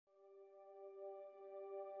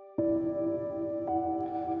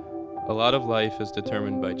A lot of life is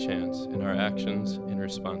determined by chance and our actions in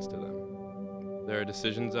response to them. There are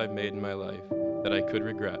decisions I've made in my life that I could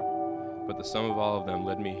regret, but the sum of all of them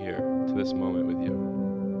led me here to this moment with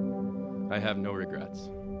you. I have no regrets.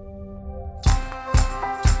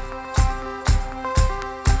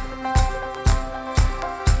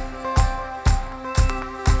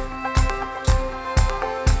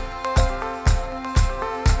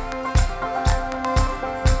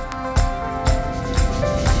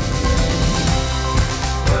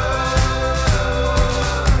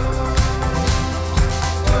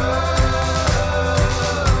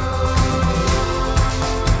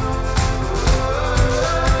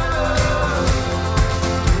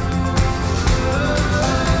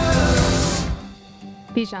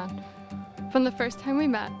 Bijan, from the first time we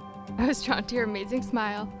met, I was drawn to your amazing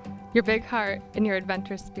smile, your big heart, and your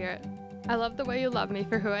adventurous spirit. I love the way you love me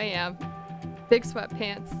for who I am, big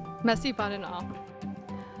sweatpants, messy bun and all.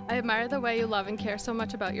 I admire the way you love and care so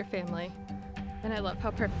much about your family, and I love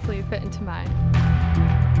how perfectly you fit into mine.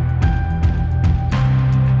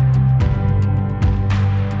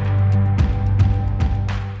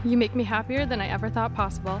 You make me happier than I ever thought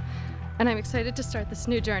possible, and I'm excited to start this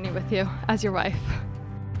new journey with you as your wife.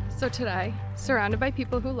 So today, surrounded by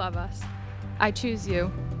people who love us, I choose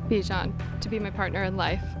you, Bijan, to be my partner in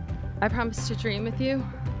life. I promise to dream with you,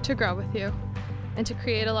 to grow with you, and to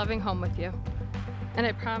create a loving home with you. And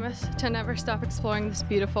I promise to never stop exploring this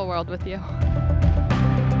beautiful world with you.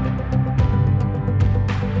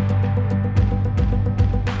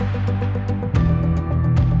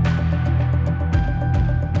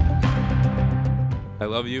 I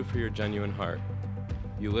love you for your genuine heart.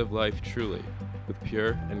 You live life truly, with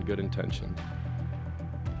pure and good intentions.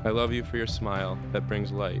 I love you for your smile that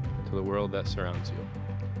brings light to the world that surrounds you.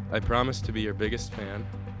 I promise to be your biggest fan,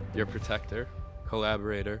 your protector,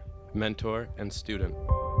 collaborator, mentor, and student.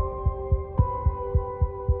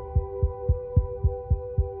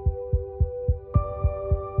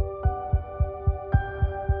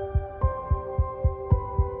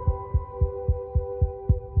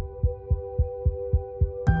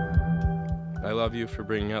 I love you for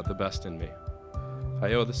bringing out the best in me.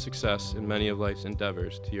 I owe the success in many of life's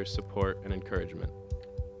endeavors to your support and encouragement.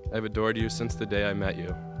 I've adored you since the day I met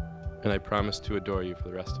you, and I promise to adore you for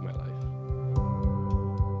the rest of my life.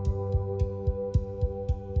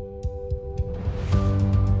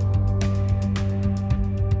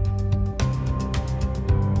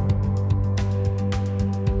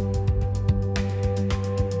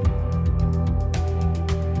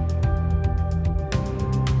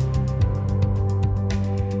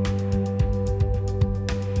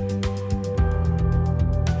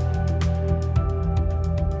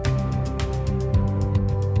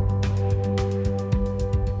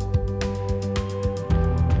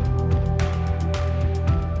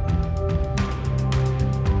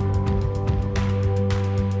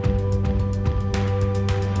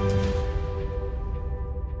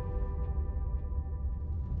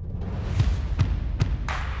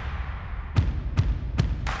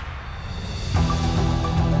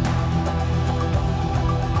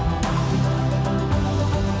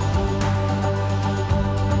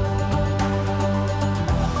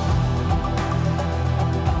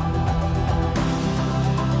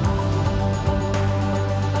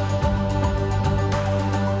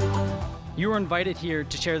 You were invited here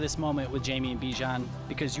to share this moment with Jamie and Bijan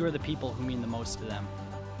because you are the people who mean the most to them.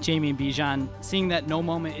 Jamie and Bijan, seeing that no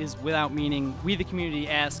moment is without meaning, we the community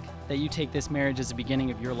ask that you take this marriage as the beginning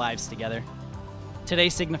of your lives together. Today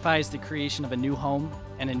signifies the creation of a new home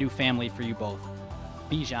and a new family for you both.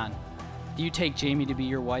 Bijan, do you take Jamie to be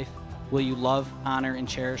your wife? Will you love, honor, and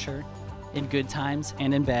cherish her in good times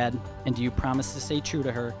and in bad? And do you promise to stay true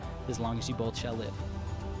to her as long as you both shall live?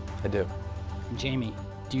 I do. And Jamie,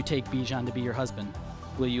 do you take Bijan to be your husband?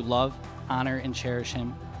 Will you love, honor, and cherish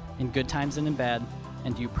him in good times and in bad?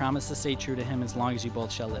 And do you promise to stay true to him as long as you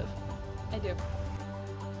both shall live? I do.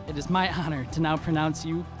 It is my honor to now pronounce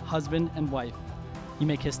you husband and wife. You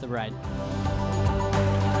may kiss the bride.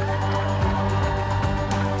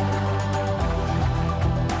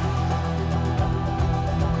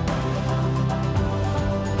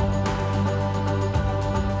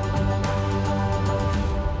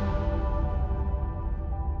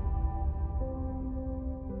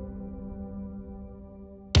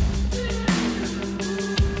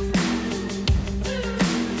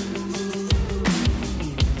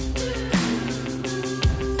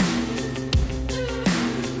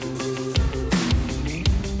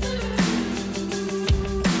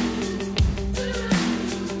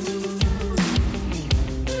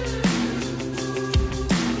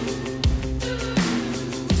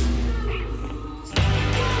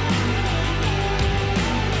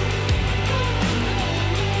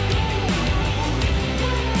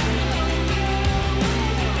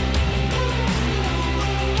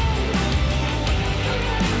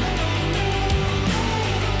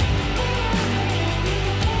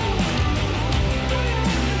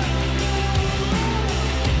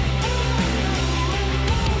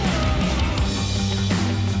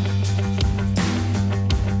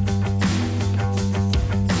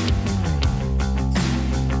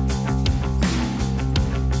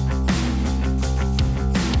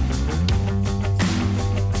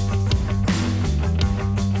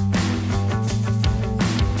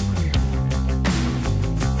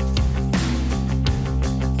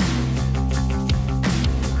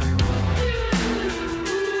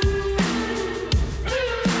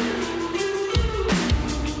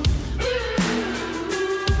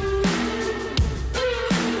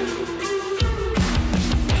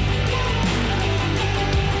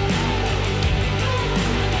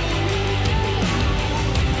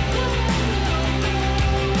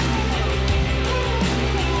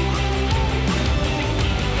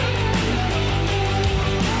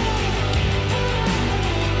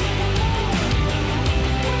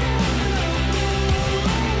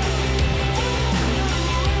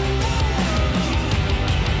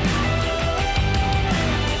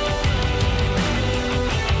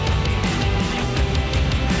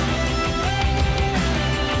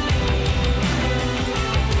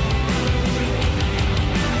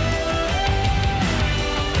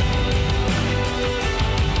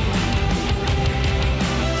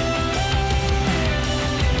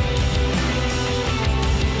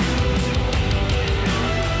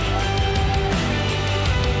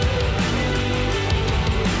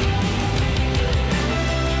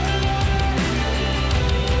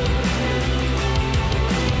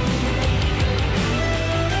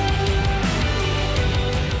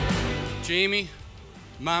 Jamie,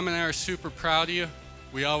 Mom and I are super proud of you.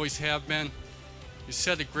 We always have been. You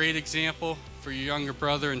set a great example for your younger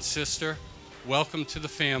brother and sister. Welcome to the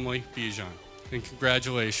family, Bijan, and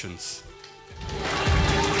congratulations.